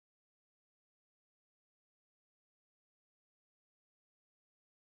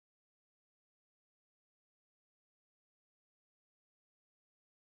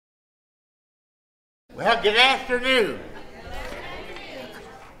Well, good afternoon.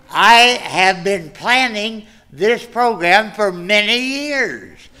 I have been planning this program for many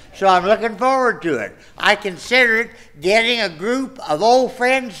years, so I'm looking forward to it. I considered getting a group of old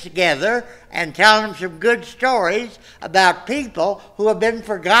friends together and telling them some good stories about people who have been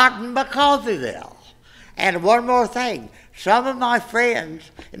forgotten by Coffeyville. And one more thing, some of my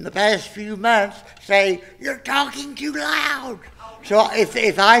friends in the past few months say, "You're talking too loud." So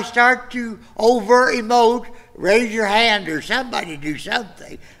if I start to over-emote, raise your hand or somebody do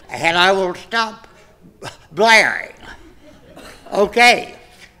something, and I will stop blaring. Okay,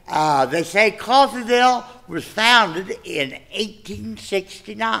 they say Coffeyville was founded in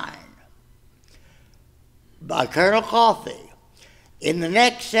 1869 by Colonel Coffey. In the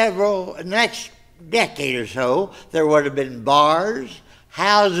next decade or so, there would have been bars,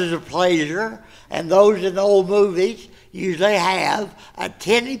 houses of pleasure, and those in the old movies usually have a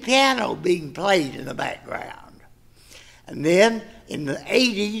tinny piano being played in the background. And then in the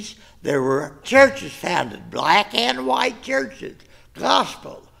 80s, there were churches founded, black and white churches,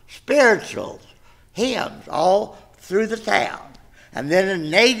 gospel, spirituals, hymns, all through the town. And then in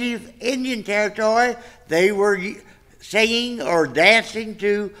native Indian territory, they were singing or dancing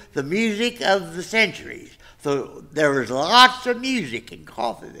to the music of the centuries. So there was lots of music in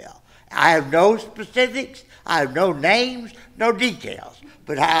Coffeyville. I have no specifics, I have no names, no details,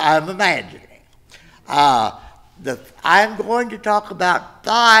 but I'm imagining. I'm going to talk about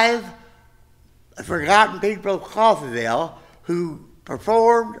 5 forgotten people of Coffeyville who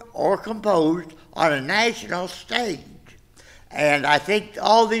performed or composed on a national stage. And I think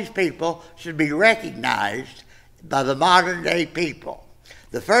all these people should be recognized by the modern day people.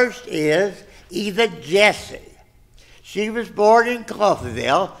 The first is Eva Jesse. She was born in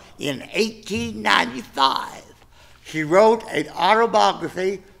Coffeyville in 1895. She wrote an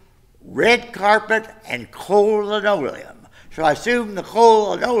autobiography, Red Carpet and Coal Linoleum. So I assume the coal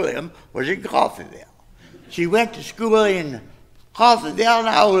linoleum was in Coffeyville. She went to school in Coffeyville,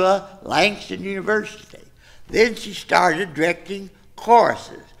 Iowa, Langston University. Then she started directing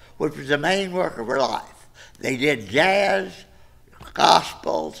choruses, which was the main work of her life. They did jazz,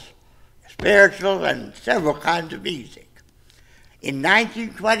 gospels, spirituals, and several kinds of music. In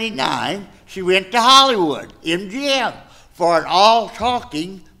 1929, she went to Hollywood, MGM, for an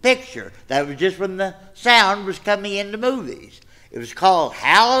all-talking picture. That was just when the sound was coming into movies. It was called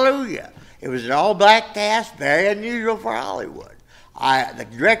Hallelujah. It was an all-black cast, very unusual for Hollywood. The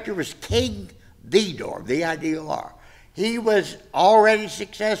director was King Vidor, V-I-D-O-R. He was already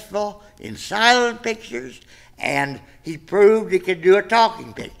successful in silent pictures, and he proved he could do a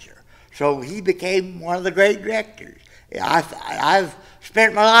talking picture. So he became one of the great directors. I've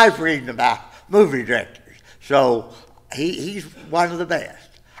spent my life reading about movie directors, so he's one of the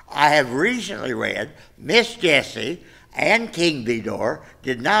best. I have recently read Miss Jessie and King Vidor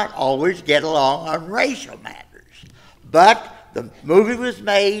did not always get along on racial matters, but the movie was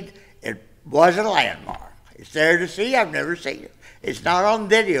made. It was a landmark. It's there to see. I've never seen it. It's not on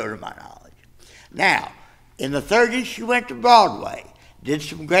video to my knowledge. Now, in the 30s, she went to Broadway, did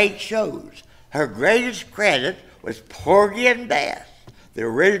some great shows. Her greatest credit was Porgy and Bess, the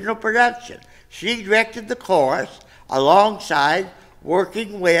original production. She directed the chorus alongside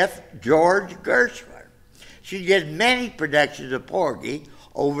working with George Gershwin. She did many productions of Porgy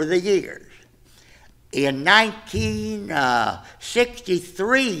over the years. In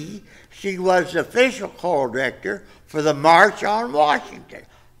 1963, she was the official choral director for the March on Washington,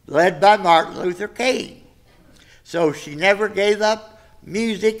 led by Martin Luther King. So she never gave up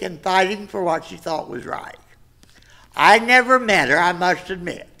music and fighting for what she thought was right. I never met her, I must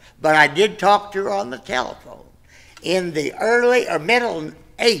admit, but I did talk to her on the telephone. In the early or middle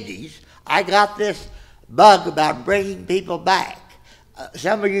 80s, I got this bug about bringing people back.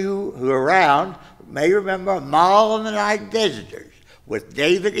 Some of you who are around may remember Mall of the Night Visitors with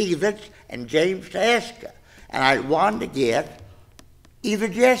David Evans and James Tedesca. And I wanted to get Eva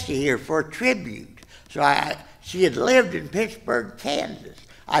Jesse here for a tribute. So she had lived in Pittsburgh, Kansas.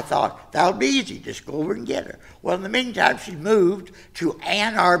 I thought, that would be easy, just go over and get her. Well, in the meantime, she moved to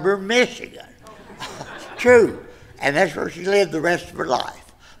Ann Arbor, Michigan. True. And that's where she lived the rest of her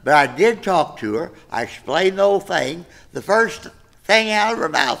life. But I did talk to her. I explained the whole thing. The first thing out of her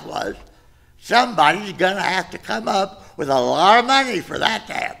mouth was, somebody's going to have to come up with a lot of money for that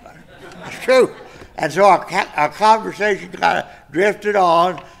to happen. It's true. And so our conversation kind of drifted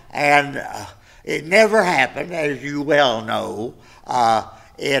on, and it never happened, as you well know.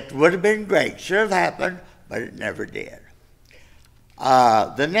 It would have been great. Should have happened, but it never did.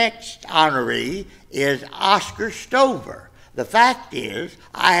 The next honoree is Oscar Stover. The fact is,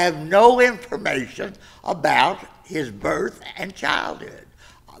 I have no information about his birth and childhood.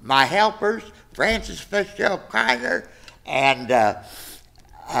 My helpers, Francis Fitzgerald Kreiner and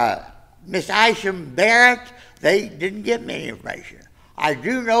Miss Isham Barrett, they didn't give me any information. I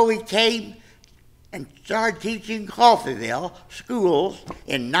do know he came and started teaching Coffeyville schools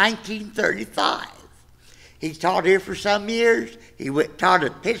in 1935. He taught here for some years. He taught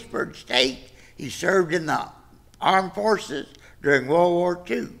at Pittsburgh State. He served in the armed forces during World War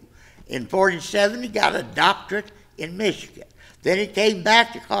II. In 1947, he got a doctorate in Michigan. Then he came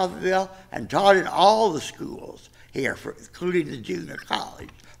back to Coffeyville and taught in all the schools here, including the junior college,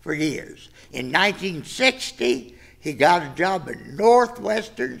 for years. In 1960, he got a job at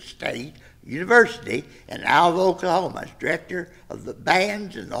Northwestern State University in Alva, Oklahoma, as director of the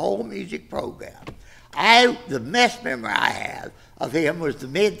bands and the whole music program. The best memory I have of him was the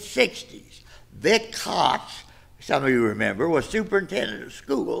mid-60s. Vic Kotz, some of you remember, was superintendent of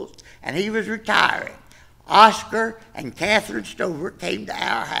schools, and he was retiring. Oscar and Catherine Stover came to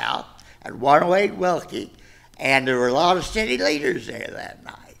our house at 108 Wilkie, and there were a lot of city leaders there that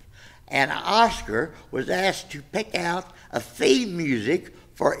night. And Oscar was asked to pick out a theme music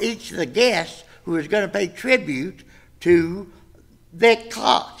for each of the guests who was going to pay tribute to Vic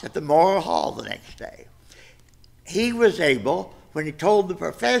Kotz at the Memorial Hall the next day. He was able, when he told the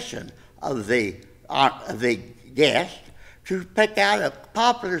profession of the guest, to pick out a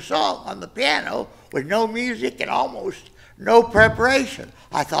popular song on the piano with no music and almost no preparation.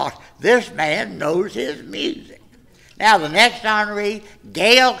 I thought, this man knows his music. Now, the next honoree,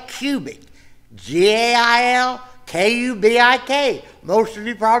 Gail Kubik, Gail Kubik. Most of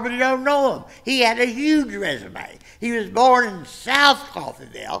you probably don't know him. He had a huge resume. He was born in South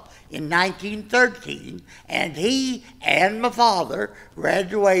Coffeyville in 1913, and he and my father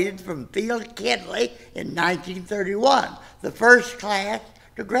graduated from Field Kinley in 1931, the first class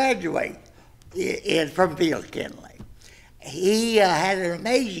to graduate from Field Kinley. He had an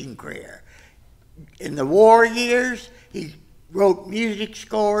amazing career. In the war years, he wrote music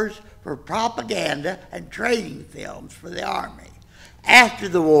scores for propaganda and training films for the Army. After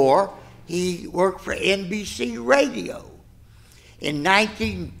the war, he worked for NBC Radio. In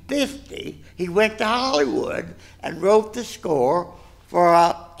 1950, he went to Hollywood and wrote the score for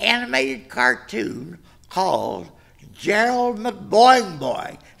an animated cartoon called Gerald McBoing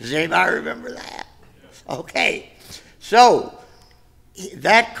Boing. Does anybody remember that? Okay, so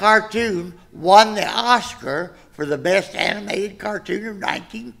that cartoon won the Oscar for the best animated cartoon of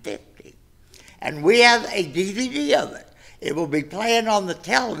 1950. And we have a DVD of it. It will be playing on the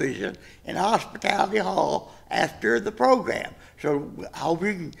television in Hospitality Hall after the program. So I hope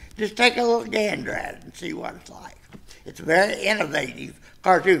you can just take a little gander at it and see what it's like. It's a very innovative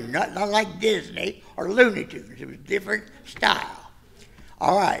cartoon, not like Disney or Looney Tunes. It was a different style.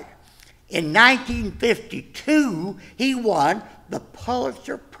 All right. In 1952, he won the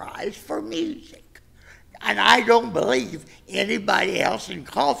Pulitzer Prize for Music. And I don't believe anybody else in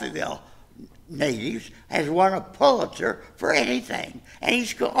Coffeyville natives has won a Pulitzer for anything. And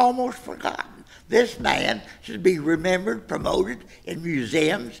he's almost forgotten. This man should be remembered, promoted in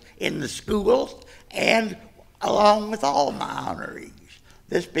museums, in the schools, and along with all my honorees.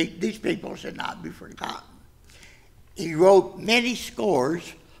 These people should not be forgotten. He wrote many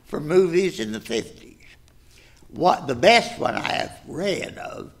scores for movies in the 50s. The best one I have read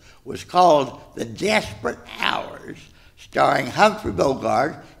of was called The Desperate Hours, starring Humphrey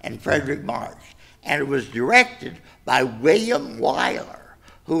Bogart and Frederick March. And it was directed by William Wyler,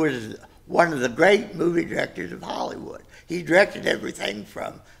 who was one of the great movie directors of Hollywood. He directed everything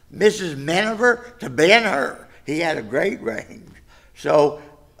from Mrs. Miniver to Ben-Hur. He had a great range. So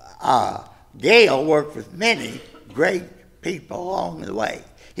Gail worked with many great people along the way.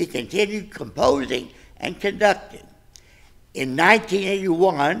 He continued composing and conducting. In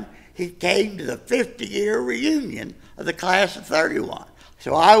 1981, he came to the 50-year reunion of the class of 31.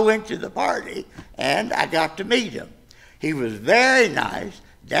 So I went to the party, and I got to meet him. He was very nice,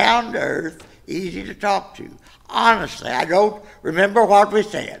 down to earth, easy to talk to. Honestly, I don't remember what we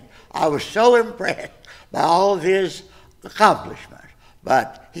said. I was so impressed by all of his accomplishments.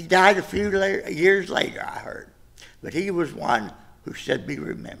 But he died a few years later, I heard. But he was one who should be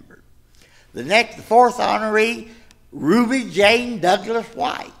remembered. The fourth honoree, Ruby Jane Douglas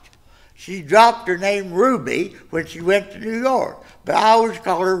White. She dropped her name Ruby when she went to New York, but I always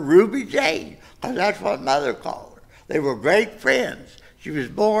called her Ruby Jane because that's what Mother called her. They were great friends. She was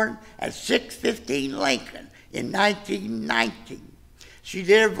born at 615 Lincoln in 1919. She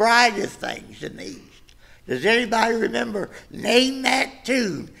did a variety of things in the East. Does anybody remember Name That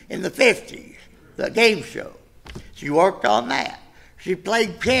Tune in the 50s, the game show? She worked on that. She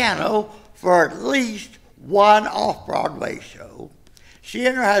played piano for at least one off-Broadway show. She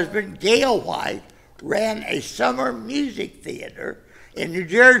and her husband, Gail White, ran a summer music theater in New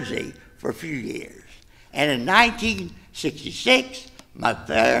Jersey for a few years. And in 1966, my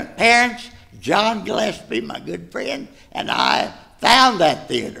parents, John Gillespie, my good friend, and I found that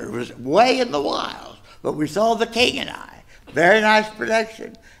theater. It was way in the wilds, but we saw The King and I. Very nice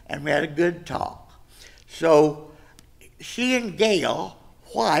production, and we had a good talk. So she and Gail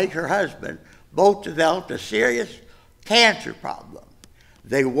White, her husband, both developed a serious cancer problem.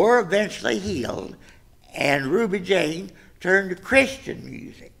 They were eventually healed, and Ruby Jane turned to Christian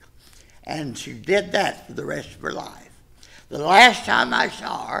music, and she did that for the rest of her life. The last time I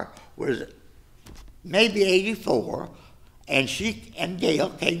saw her was maybe 84, and she and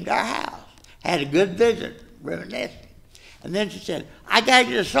Gail came to our house, had a good visit, reminiscing. And then she said, I got to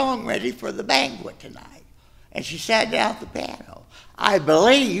get a song ready for the banquet tonight. And she sat down at the piano. I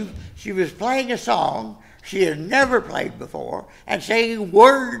believe she was playing a song she had never played before and singing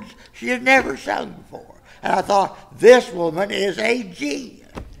words she had never sung before. And I thought, this woman is a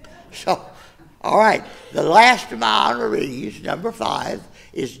genius. So, all right, the last of my honorees, number 5,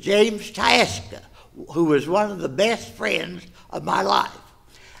 is James Tieska, who was one of the best friends of my life.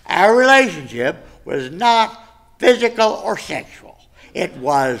 Our relationship was not physical or sexual. It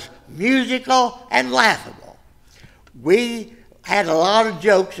was musical and laughable. We had a lot of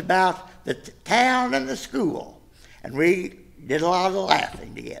jokes about the town and the school, and we did a lot of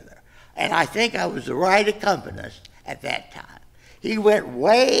laughing together. And I think I was the right accompanist at that time. He went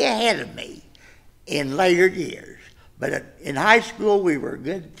way ahead of me in later years, but in high school we were a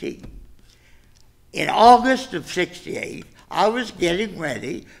good team. In August of '68, I was getting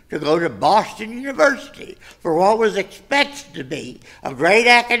ready to go to Boston University for what was expected to be a great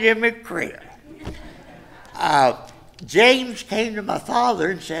academic career. James came to my father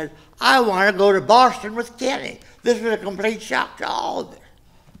and said, I want to go to Boston with Kenny. This was a complete shock to all of us.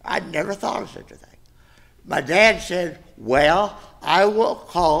 I'd never thought of such a thing. My dad said, well, I will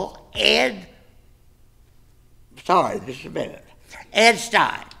call Ed Stein.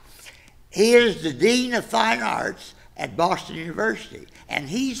 He is the Dean of Fine Arts at Boston University, and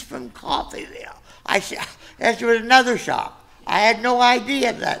he's from Coffeyville. I said, that was another shock. I had no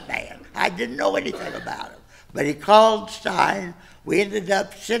idea of that man. I didn't know anything about him. But he called Stein. We ended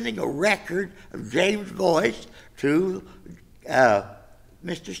up sending a record of James' voice to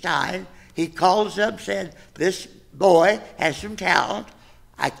Mr. Stein. He called us up and said, this boy has some talent.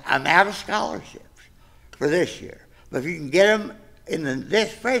 I'm out of scholarships for this year. But if you can get him in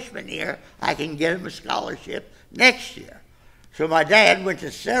this freshman year, I can get him a scholarship next year. So my dad went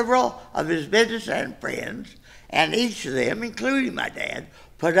to several of his business and friends, and each of them, including my dad,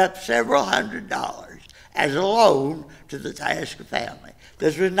 put up several $100s as a loan to the Tieska family.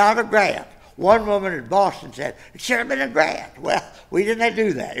 This was not a grant. One woman in Boston said, it should have been a grant. Well, we didn't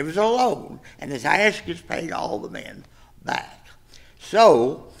do that. It was a loan, and the Tieskas paid all the men back.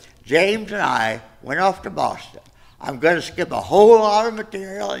 So James and I went off to Boston. I'm going to skip a whole lot of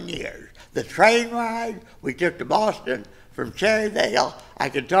material in years. The train ride we took to Boston from Cherryvale, I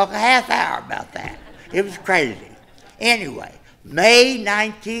could talk a half hour about that. It was crazy. Anyway, May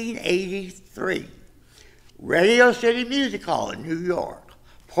 1983, Radio City Music Hall in New York.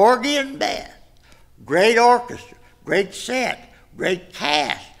 Porgy and Bess, great orchestra, great set, great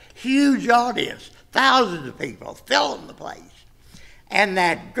cast, huge audience, thousands of people filling the place. And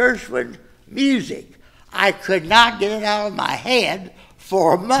that Gershwin music, I could not get it out of my head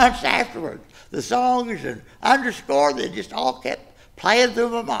for months afterwards. The songs and underscore, they just all kept playing through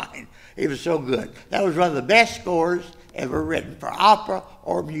my mind. It was so good. That was one of the best scores ever written for opera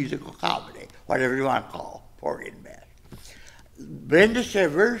or musical comedy, whatever you want to call Porgy and Bess. Brenda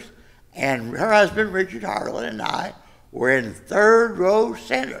Shivers and her husband Richard Harlan and I were in third row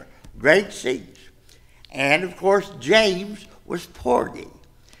center, great seats. And of course James was Porgy.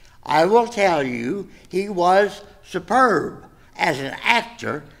 I will tell you, he was superb as an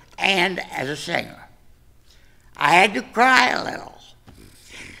actor and as a singer. I had to cry a little.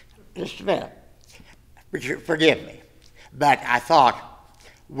 Just a minute. Forgive me. But I thought,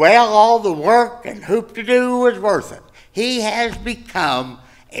 well, all the work and hoop-to-do was worth it. He has become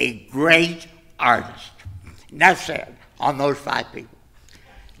a great artist. Enough said on those 5 people.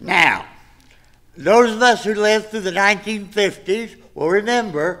 Now, those of us who lived through the 1950s will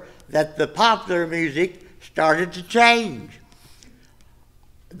remember that the popular music started to change.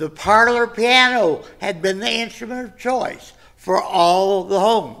 The parlor piano had been the instrument of choice for all the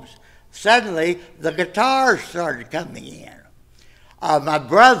homes. Suddenly, the guitars started coming in. My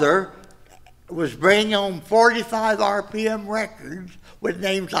brother was bringing home 45 RPM records with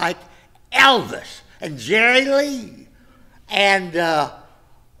names like Elvis and Jerry Lee. And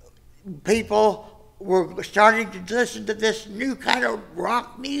people were starting to listen to this new kind of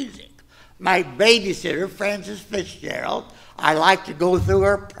rock music. My babysitter, Frances Fitzgerald, I like to go through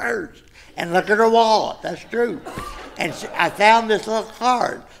her purse and look at her wallet. That's true. And I found this little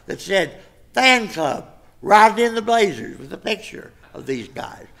card that said, "Fan Club, Rodney and the Blazers," with a picture of these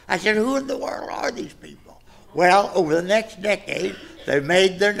guys. I said, who in the world are these people? Well, over the next decade, they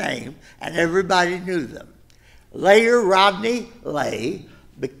made their name, and everybody knew them. Later, Rodney Lay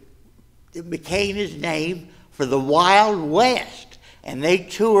became his name for the Wild West, and they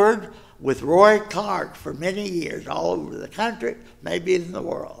toured with Roy Clark for many years all over the country, maybe in the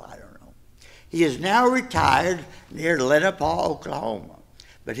world, I don't know. He is now retired near Lenapaw, Oklahoma,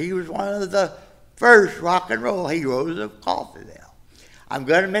 but he was one of the first rock and roll heroes of Coffeyville. I'm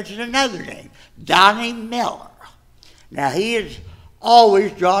going to mention another name, Donnie Miller. Now, he has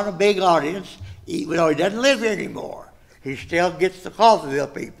always drawn a big audience, even though he doesn't live here anymore. He still gets the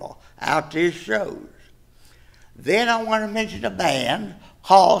Coffeyville people out to his shows. Then I want to mention a band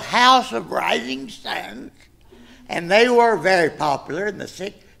called House of Rising Suns, and they were very popular in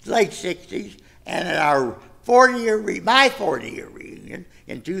the late 60s, and at my 40-year reunion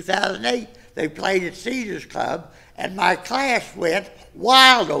in 2008, they played at Caesars Club, and my class went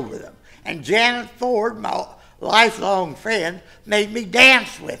wild over them. And Janet Ford, my lifelong friend, made me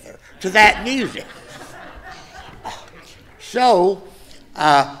dance with her to that music. So,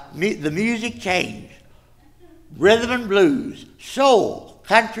 the music changed. Rhythm and blues, soul,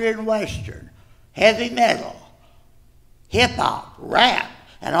 country and western, heavy metal, hip-hop, rap,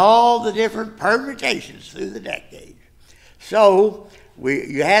 and all the different permutations through the decades. So,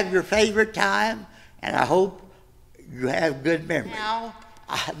 you have your favorite time, and I hope you have good memories. Now,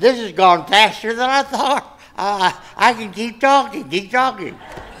 this has gone faster than I thought. I can keep talking.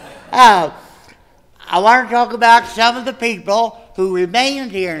 I want to talk about some of the people who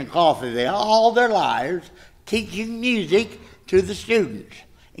remained here in Coffeyville all their lives, teaching music to the students,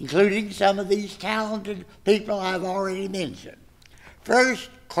 including some of these talented people I've already mentioned. First,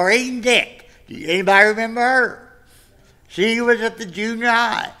 Corinne Dick. Anybody remember her? She was at the junior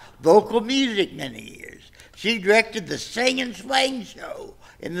high, vocal music many years. She directed the Sing and Swing show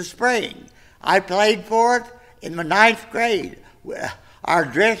in the spring. I played for it in the 9th grade. Our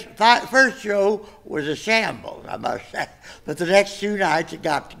first show was a shambles, I must say, but the next 2 nights it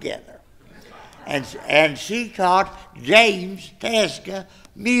got together. And she taught James Teska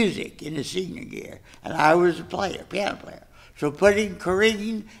music in his senior year, and I was a piano player. So putting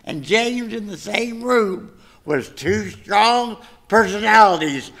Corinne and James in the same room was 2 strong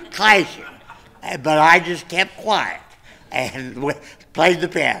personalities clashing. But I just kept quiet and played the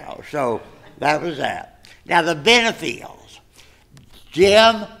piano. So that was that. Now the Benefields,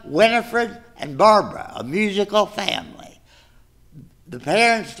 Jim, Winifred, and Barbara, a musical family. The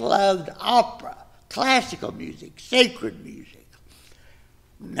parents loved opera, classical music, sacred music.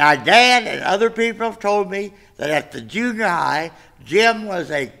 My dad and other people have told me that at the junior high, Jim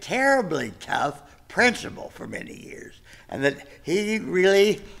was a terribly tough principal for many years, and that he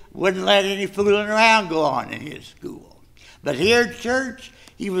really wouldn't let any fooling around go on in his school. But here at church,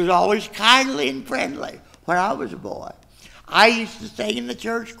 he was always kindly and friendly when I was a boy. I used to sing in the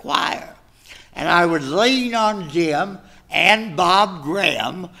church choir, and I would lean on Jim and Bob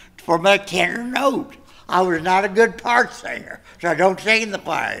Graham for my tenor note. I was not a good part singer, so I don't sing in the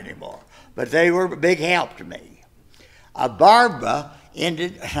choir anymore, but they were a big help to me. Barbara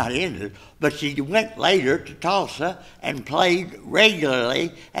but she went later to Tulsa and played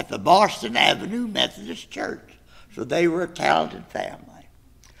regularly at the Boston Avenue Methodist Church. So they were a talented family.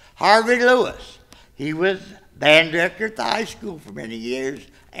 Harvey Lewis, he was band director at the high school for many years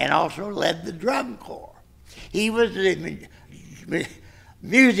and also led the drum corps. He was the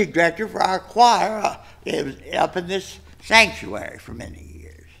music director for our choir up in this sanctuary for many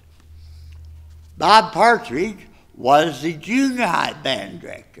years. Bob Partridge was the junior high band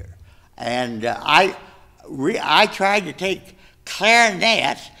director. And I tried to take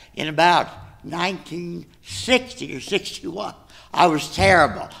clarinet in about 1960 or 61. I was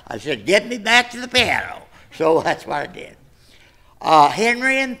terrible. I said, get me back to the piano. So that's what I did.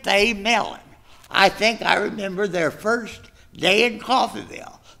 Henry and Faye Mellon. I think I remember their first day in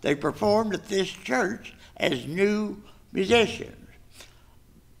Coffeyville. They performed at this church as new musicians.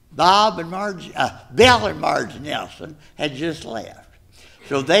 Bill and Marge Nelson had just left.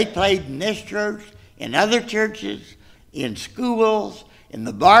 So they played in this church, in other churches, in schools, in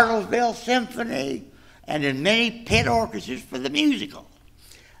the Bartlesville Symphony, and in many pit orchestras for the musical.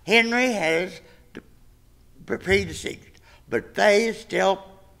 Henry has predeceased. But they is still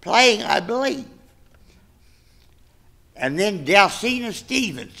playing, I believe. And then Delcina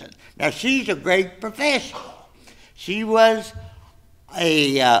Stevenson. Now, she's a great professional. She was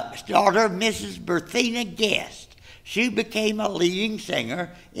a daughter of Mrs. Berthina Guest. She became a leading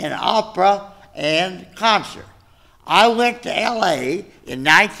singer in opera and concert. I went to L.A. in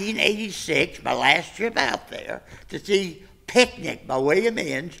 1986, my last trip out there, to see Picnic by William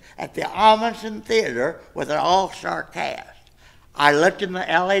Inge at the Amundsen Theater with an all-star cast. I looked in the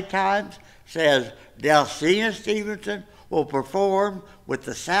L.A. Times, says Delcina Stevenson will perform with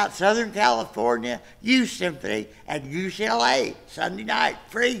the Southern California Youth Symphony at UCLA Sunday night,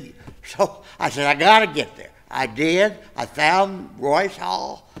 free. So I said, I got to get there. I did. I found Royce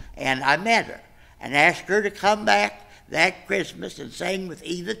Hall, and I met her and asked her to come back that Christmas and sing with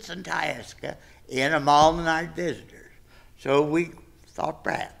Edith Santayska in Amal the Night Visitors. So we thought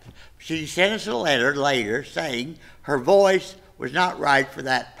perhaps. She sent us a letter later saying her voice was not right for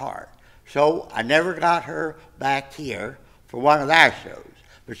that part. So I never got her back here for one of our shows.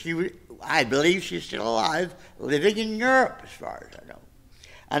 But I believe she's still alive, living in Europe as far as I know.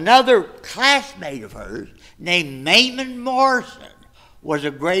 Another classmate of hers named Maimon Morrison was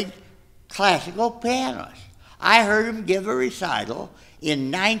a great classical pianist. I heard him give a recital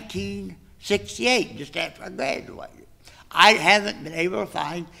in 1968, just after I graduated. I haven't been able to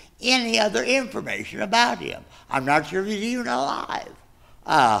find any other information about him. I'm not sure if he's even alive.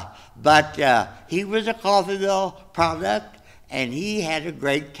 But he was a Coffeyville product, and he had a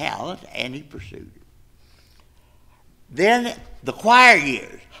great talent, and he pursued it. Then the choir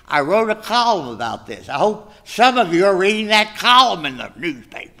years. I wrote a column about this. I hope some of you are reading that column in the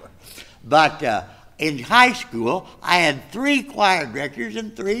newspaper. But in high school, I had 3 choir directors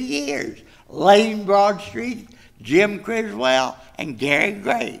in 3 years. Lane Broadstreet, Jim Criswell, and Gary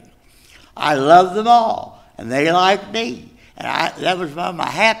Gray. I loved them all, and they liked me. And that was one of my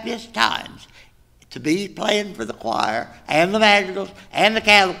happiest times, to be playing for the choir and the madrigals and the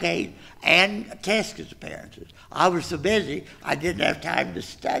cavalcade and Tesca's appearances. I was so busy, I didn't have time to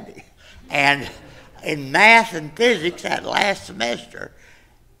study. And in math and physics that last semester,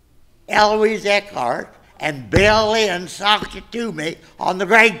 Eloise Eckhart and Bill Lynn socked it to me on the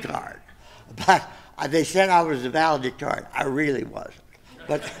grade card. But they said I was the valedictorian. I really wasn't.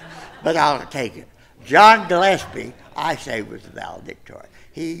 But I'll take it. John Gillespie, I say, was the valedictorian.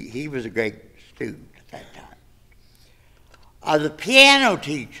 He was a great student at that time. The piano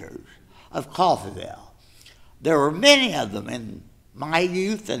teachers of Coffeyville, there were many of them in my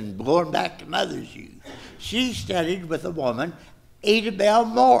youth and going back to Mother's youth. She studied with a woman, Ada Bell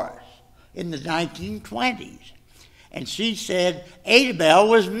Morris, in the 1920s. And she said Ada Bell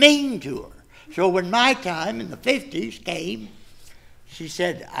was mean to her. So when my time in the 50s came, she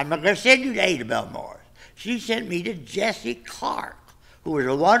said, I'm not going to send you to Ada Bell Morris. She sent me to Jessie Clark, who was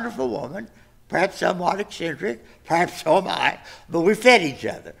a wonderful woman, perhaps somewhat eccentric, perhaps so am I, but we fit each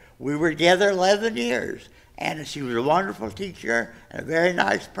other. We were together 11 years, and she was a wonderful teacher and a very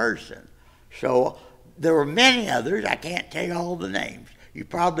nice person. So there were many others. I can't tell you all the names. You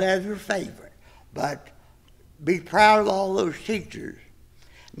probably have your favorite, but be proud of all those teachers.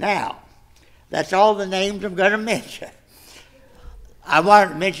 Now, that's all the names I'm going to mention. I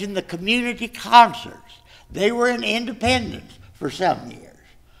want to mention the community concerts. They were in Independence for some years,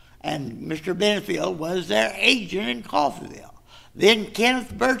 and Mr. Benefield was their agent in Coffeyville. Then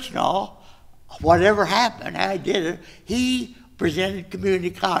Kenneth Birchnall, whatever happened, how he did it, he presented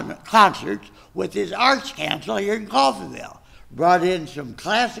community concerts with his arts council here in Coffeyville. Brought in some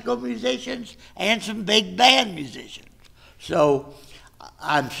classical musicians and some big band musicians. So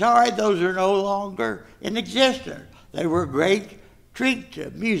I'm sorry those are no longer in existence. They were a great treat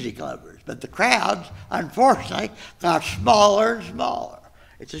to music lovers, but the crowds, unfortunately, got smaller and smaller.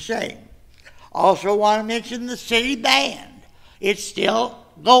 It's a shame. Also want to mention the city band. It's still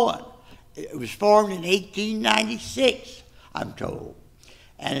going. It was formed in 1896, I'm told.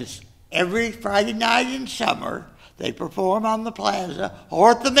 And it's every Friday night in summer. They perform on the plaza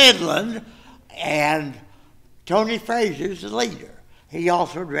or at the Midland, and Tony Frazier's the leader. He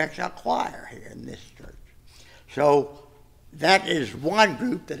also directs our choir here in this church. So that is one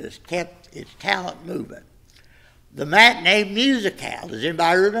group that has kept its talent moving. The Matinee Musicale, does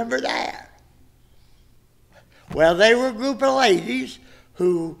anybody remember that? Well, they were a group of ladies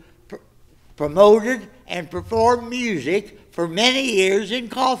who promoted and performed music for many years in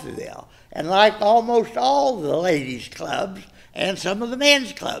Coffeyville. And like almost all the ladies' clubs and some of the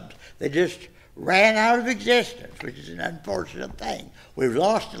men's clubs, they just ran out of existence, which is an unfortunate thing. We've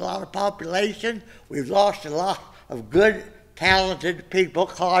lost a lot of population. We've lost a lot of good talented people,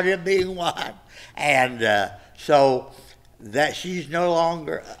 Claudia being one. And so that she's no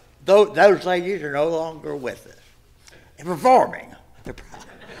longer, those ladies are no longer with us and performing.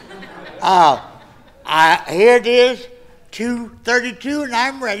 Here it is, 2:32, and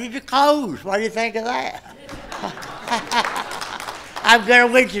I'm ready to close. What do you think of that? I'm going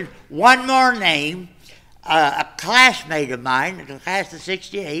to mention one more name, a classmate of mine, in the class of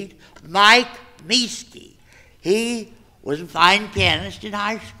 '68, Mike Meeske. He was a fine pianist in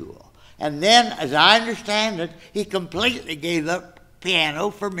high school. And then, as I understand it, he completely gave up piano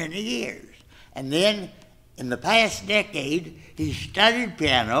for many years. And then, in the past decade, he studied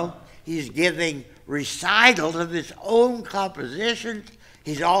piano. He's giving recitals of his own compositions.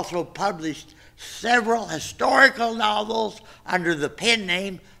 He's also published several historical novels under the pen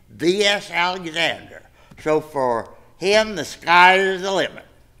name V.S. Alexander. So for him, the sky is the limit.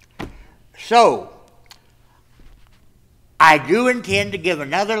 So, I do intend to give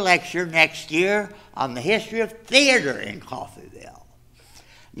another lecture next year on the history of theater in Coffeyville.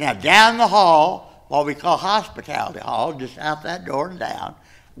 Now, down the hall, what we call Hospitality Hall, just out that door and down,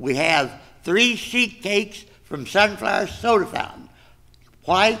 we have 3 sheet cakes from Sunflower Soda Fountain.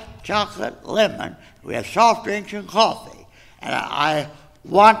 White, chocolate, lemon. We have soft drinks and coffee. And I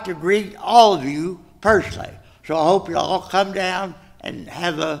want to greet all of you personally. So I hope you all come down and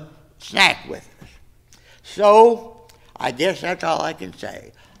have a snack with us. So I guess that's all I can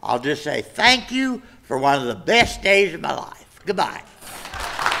say. I'll just say thank you for one of the best days of my life. Goodbye.